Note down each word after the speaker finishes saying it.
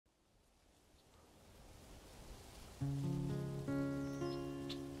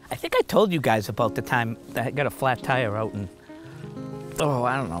I think I told you guys about the time that I got a flat tire out in, oh,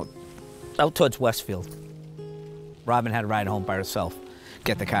 I don't know, out towards Westfield. Robin had to ride home by herself,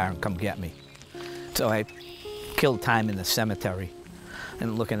 get the car and come get me. So I killed time in the cemetery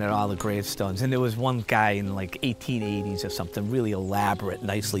and looking at all the gravestones. And there was one guy in like 1880s or something, really elaborate,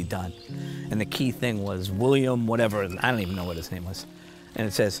 nicely done. And the key thing was William, whatever, I don't even know what his name was. And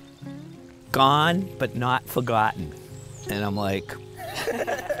it says, gone but not forgotten. And I'm like,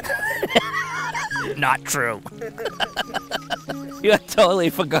 not true. You're totally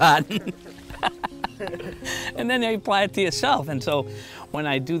forgotten. And then you apply it to yourself. And so when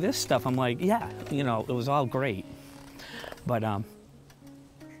I do this stuff, I'm like, yeah, you know, it was all great. But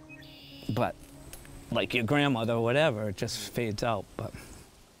like your grandmother or whatever, it just fades out. But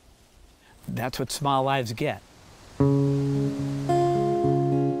that's what small lives get.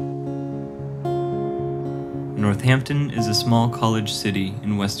 Northampton is a small college city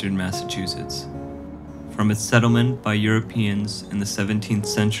in western Massachusetts. From its settlement by Europeans in the 17th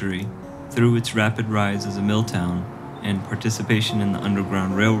century, through its rapid rise as a mill town and participation in the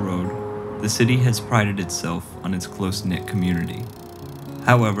Underground Railroad, the city has prided itself on its close-knit community.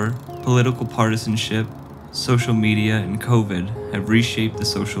 However, political partisanship, social media, and COVID have reshaped the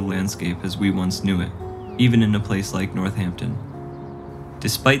social landscape as we once knew it, even in a place like Northampton.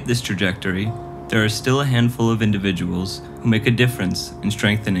 Despite this trajectory, there are still a handful of individuals who make a difference in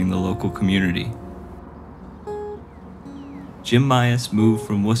strengthening the local community. Jim Myas moved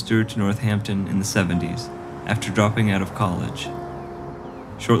from Worcester to Northampton in the 70s after dropping out of college.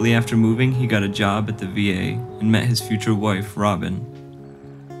 Shortly after moving, he got a job at the VA and met his future wife, Robin.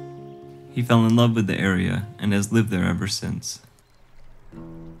 He fell in love with the area and has lived there ever since.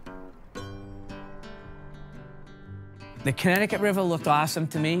 The Connecticut River looked awesome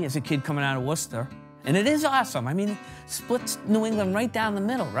to me as a kid coming out of Worcester. And it is awesome. I mean, it splits New England right down the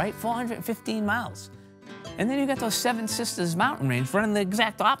middle, right? 415 miles. And then you got those Seven Sisters mountain range running the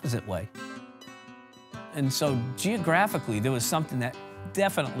exact opposite way. And so geographically, there was something that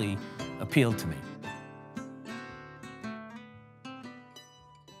definitely appealed to me.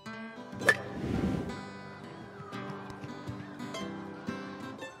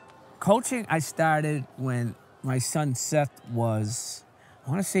 Coaching, I started when my son Seth was,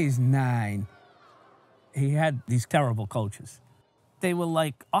 I want to say he's 9. He had these terrible coaches. They were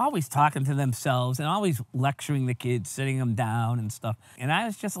like always talking to themselves and always lecturing the kids, sitting them down and stuff. And I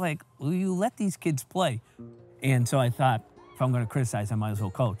was just like, will you let these kids play? And so I thought, if I'm going to criticize, I might as well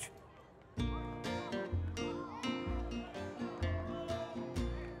coach.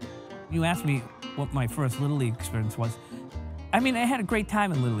 You asked me what my first Little League experience was. I mean, I had a great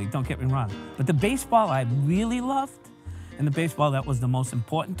time in Little League, don't get me wrong. But the baseball I really loved, and the baseball that was the most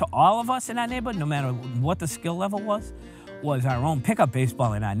important to all of us in our neighborhood, no matter what the skill level was our own pickup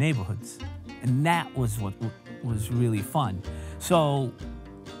baseball in our neighborhoods. And that was what was really fun. So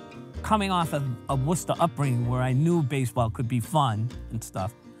coming off of a Worcester upbringing where I knew baseball could be fun and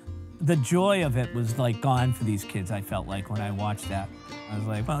stuff, the joy of it was like gone for these kids, I felt like, when I watched that. I was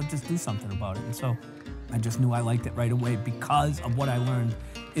like, well, just do something about it. And so I just knew I liked it right away because of what I learned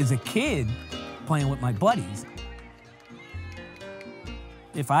as a kid playing with my buddies.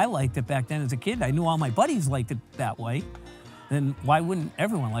 If I liked it back then as a kid, I knew all my buddies liked it that way, then why wouldn't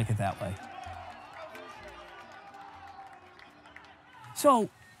everyone like it that way? So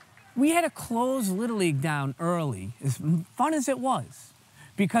we had to close Little League down early, as fun as it was,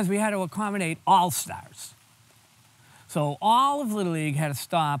 because we had to accommodate all-stars. So all of Little League had to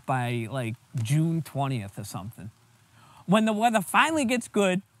stop by like June 20th or something. When the weather finally gets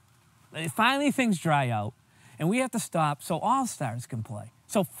good, finally things dry out, and we have to stop so all-stars can play.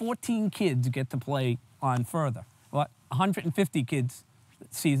 So 14 kids get to play on further. What, 150 kids,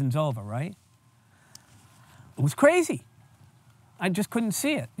 season's over, right? It was crazy. I just couldn't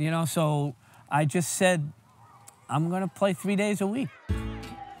see it, you know, so I just said, I'm gonna play 3 days a week.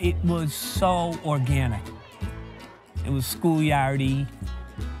 It was so organic. It was schoolyardy.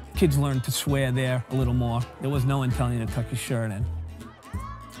 Kids learned to swear there a little more. There was no one telling you to tuck your shirt in.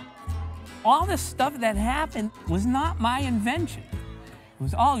 All this stuff that happened was not my invention. It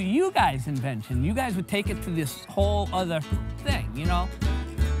was all you guys' invention. You guys would take it to this whole other thing, you know?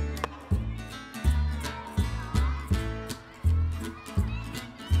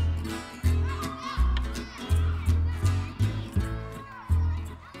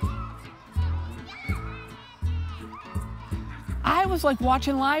 I was like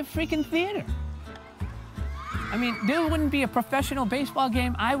watching live freaking theater. I mean, there wouldn't be a professional baseball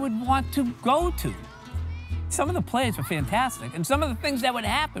game I would want to go to. Some of the plays were fantastic, and some of the things that would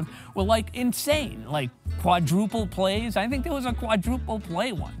happen were like insane, like quadruple plays. I think there was a quadruple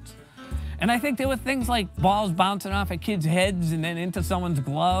play once. And I think there were things like balls bouncing off of kids' heads and then into someone's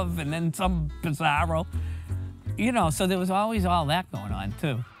glove and then some bizarro. You know, so there was always all that going on,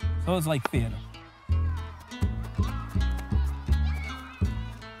 too. So it was like theater.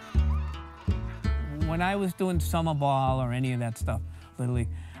 When I was doing summer ball or any of that stuff, literally,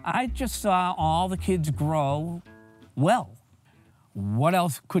 I just saw all the kids grow well. What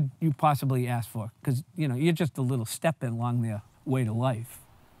else could you possibly ask for? Because, you know, you're just a little step along their way to life.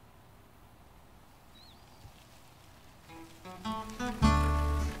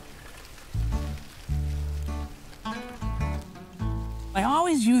 I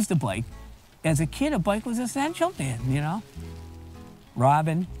always used a bike. As a kid, a bike was essential, man, you know?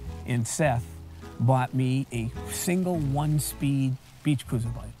 Robin and Seth bought me a single one-speed beach cruiser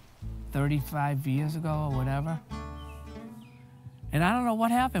bike 35 years ago or whatever. And I don't know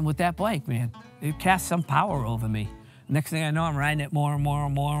what happened with that bike, man. It cast some power over me. Next thing I know, I'm riding it more and more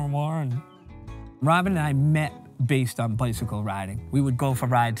and more and more. And Robin and I met based on bicycle riding. We would go for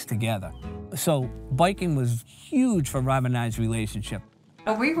rides together. So biking was huge for Robin and I's relationship.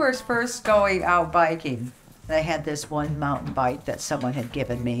 When we were first going out biking, I had this one mountain bike that someone had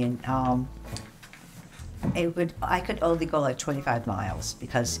given me, and I could only go like 25 miles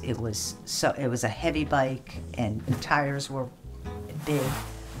because it was a heavy bike and the tires were big.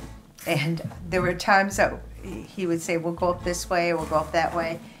 And there were times that he would say, we'll go up this way, we'll go up that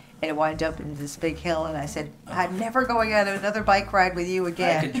way. And it wound up into this big hill, and I said, I'm never going on another bike ride with you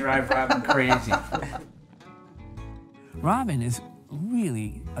again. I could drive Robin crazy. Robin is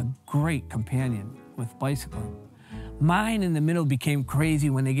really a great companion with bicycling. Mine in the middle became crazy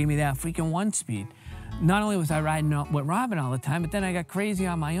when they gave me that freaking one-speed. Not only was I riding with Robin all the time, but then I got crazy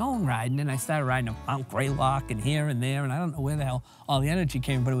on my own riding, and I started riding up Mount Greylock and here and there, and I don't know where the hell all the energy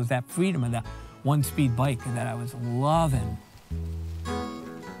came, but it was that freedom of that one-speed bike that I was loving.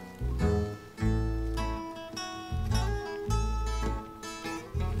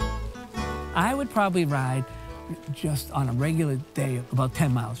 I would probably ride just on a regular day about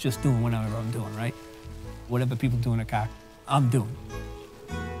 10 miles, just doing whatever I'm doing, right? Whatever people do in a car, I'm doing.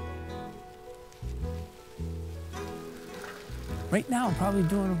 Right now, I'm probably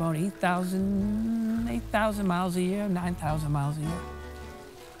doing about 8,000 miles a year, 9,000 miles a year.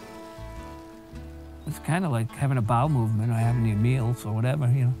 It's kind of like having a bowel movement or having your meals or whatever,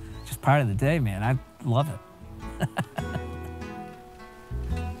 you know. Just part of the day, man. I love it.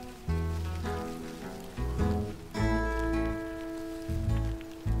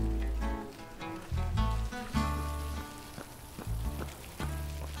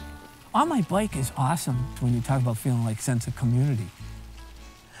 On my bike is awesome when you talk about feeling like sense of community.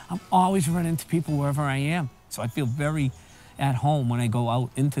 I'm always running into people wherever I am. So I feel very at home when I go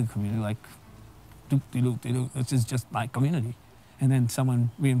out into the community, like, doop-de-doop-de-doop. This is just my community. And then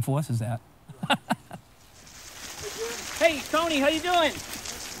someone reinforces that. Hey, Tony, how you doing?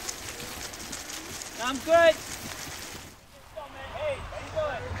 I'm good. Hey, how you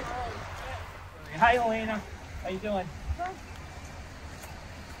doing? Hi, Elena. How you doing?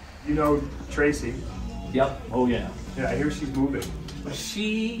 You know Tracy? Yep. Oh, yeah. Yeah, I hear she's moving.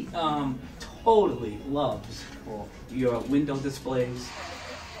 She totally loves your window displays.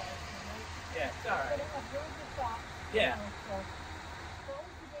 Yeah, it's all right. Yeah.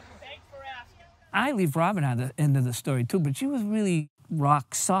 Thanks for asking. I leave Robin at the end of the story, too, but she was really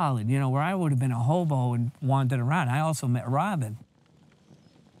rock solid, you know, where I would have been a hobo and wandered around. I also met Robin.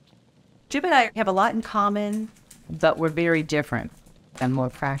 Jim and I have a lot in common, but we're very different. I'm more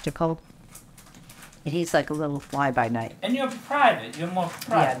practical. And he's like a little fly-by-night. And you're private. You're more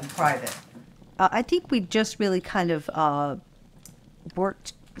private. Yeah, private. I think we just really kind of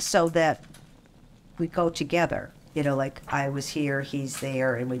worked so that we go together. You know, like I was here, he's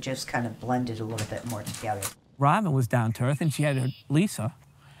there, and we just kind of blended a little bit more together. Robin was down to earth, and she had her Lisa,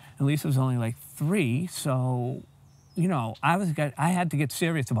 and Lisa was only like 3, so, you know, I had to get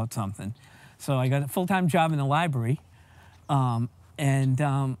serious about something. So I got a full-time job in the library,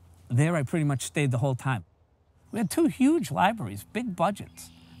 there I pretty much stayed the whole time. We had 2 huge libraries, big budgets,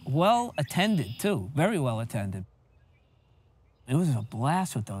 well attended too, very well attended. It was a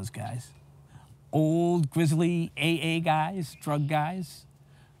blast with those guys. Old, grizzly AA guys, drug guys,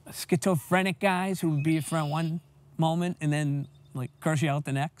 schizophrenic guys who would be your friend one moment and then like curse you out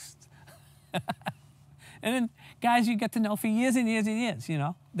the next. And then guys you get to know for years and years and years, you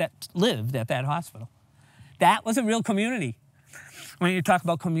know, that lived at that hospital. That was a real community. When you talk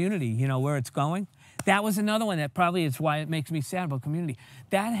about community, you know, where it's going, that was another one that probably is why it makes me sad about community.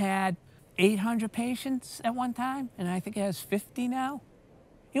 That had 800 patients at one time, and I think it has 50 now.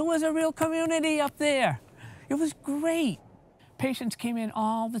 It was a real community up there. It was great. Patients came in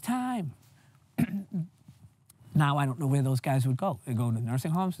all the time. Now I don't know where those guys would go. They go to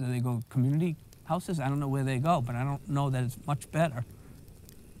nursing homes, do they go to community houses? I don't know where they go, but I don't know that it's much better.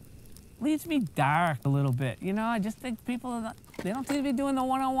 Leaves me dark a little bit. You know, I just think people, they don't seem to be doing the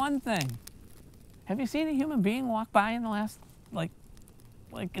one-on-one thing. Have you seen a human being walk by in the last, like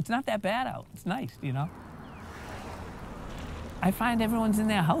it's not that bad out. It's nice, you know? I find everyone's in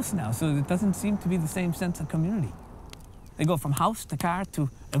their house now, so it doesn't seem to be the same sense of community. They go from house to car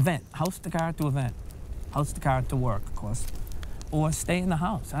to event, house to car to event, house to car to work, of course, or stay in the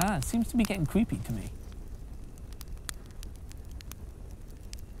house. It seems to be getting creepy to me.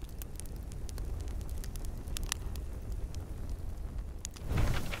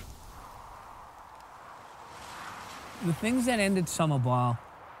 The things that ended summer ball,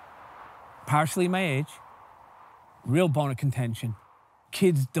 partially my age, real bone of contention.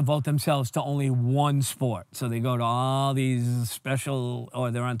 Kids devote themselves to only one sport. So they go to all these special, or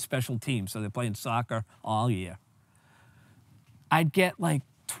they're on special teams, so they're playing soccer all year. I'd get like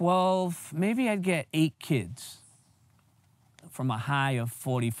 12, maybe I'd get 8 kids from a high of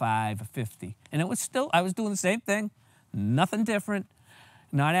 45 or 50. And it was still, I was doing the same thing, nothing different,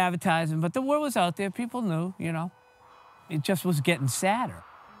 not advertising, but the word was out there, people knew, you know. It just was getting sadder.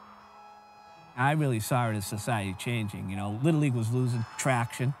 I really saw it as society changing. You know, Little League was losing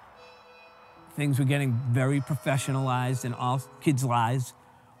traction. Things were getting very professionalized in all kids' lives,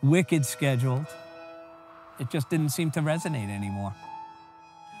 wicked scheduled. It just didn't seem to resonate anymore.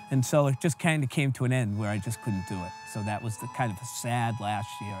 And so it just kind of came to an end where I just couldn't do it. So that was the kind of a sad last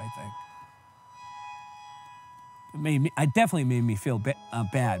year, I think. It definitely made me feel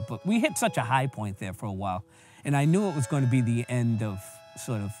bad, but we hit such a high point there for a while. And I knew it was going to be the end of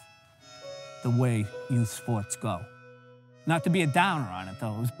sort of the way youth sports go. Not to be a downer on it,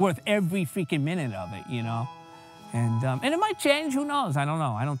 though. It was worth every freaking minute of it, you know? And it might change, who knows? I don't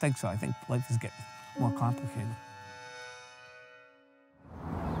know. I don't think so. I think life is getting more complicated.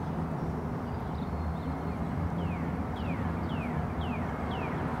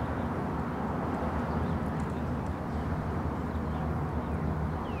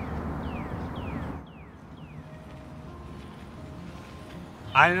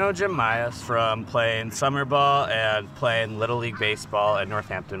 I know Jim Myers from playing summer ball and playing Little League baseball in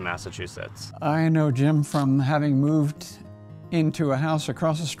Northampton, Massachusetts. I know Jim from having moved into a house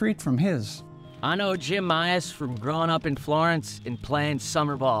across the street from his. I know Jim Myers from growing up in Florence and playing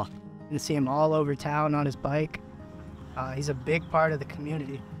summer ball. You see him all over town on his bike. He's a big part of the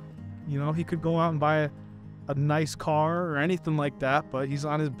community. You know, he could go out and buy a nice car or anything like that, but he's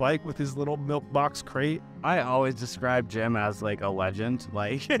on his bike with his little milk box crate. I always describe Jim as like a legend.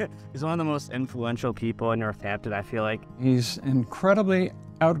 Like, he's one of the most influential people in Northampton, I feel like. He's incredibly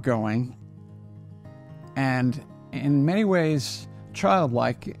outgoing and in many ways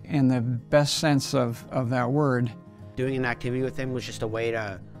childlike in the best sense of that word. Doing an activity with him was just a way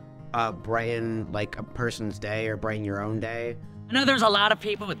to brighten like a person's day or brighten your own day. I know there's a lot of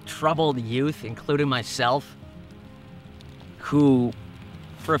people with troubled youth, including myself, who,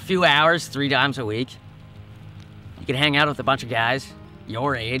 for a few hours, 3 times a week, you can hang out with a bunch of guys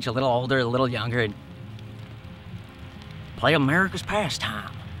your age, a little older, a little younger, and play America's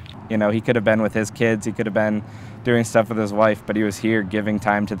pastime. You know, he could have been with his kids, he could have been doing stuff with his wife, but he was here giving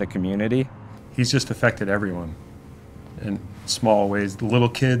time to the community. He's just affected everyone in small ways. The little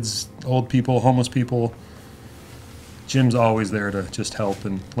kids, old people, homeless people. Jim's always there to just help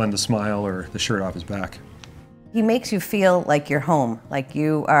and lend a smile or the shirt off his back. He makes you feel like you're home, like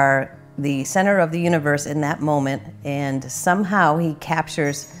you are the center of the universe in that moment, and somehow he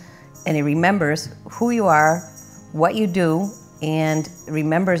captures and he remembers who you are, what you do, and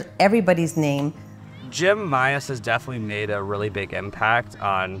remembers everybody's name. Jim Myers has definitely made a really big impact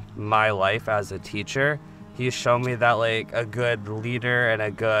on my life as a teacher. He's shown me that like a good leader and a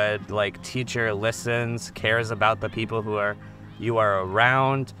good like teacher listens, cares about the people who you are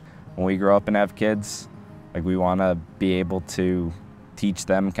around. When we grow up and have kids, like we want to be able to teach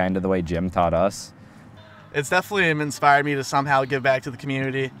them kind of the way Jim taught us. It's definitely inspired me to somehow give back to the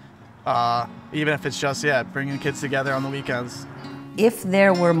community, even if it's just, bringing kids together on the weekends. If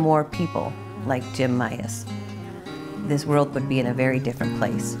there were more people like Jim Myers, this world would be in a very different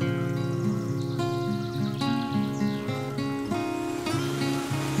place.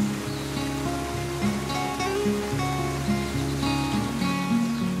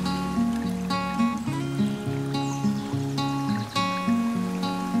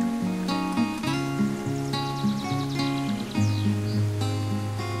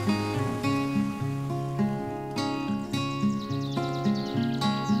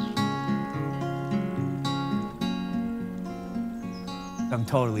 I'm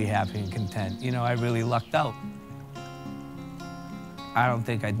totally happy and content. You know, I really lucked out. I don't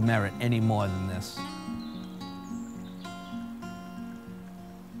think I'd merit any more than this.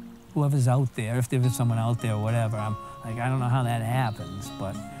 Whoever's out there, if there is someone out there or whatever, I'm like, I don't know how that happens,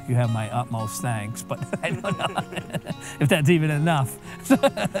 but you have my utmost thanks, but I don't know if that's even enough.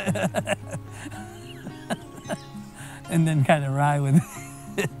 And then kind of ride with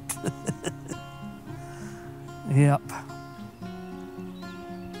it. Yep.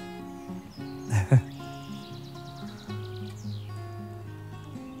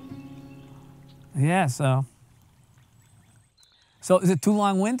 Yeah, so is it too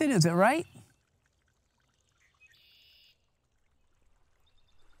long-winded? Is it right?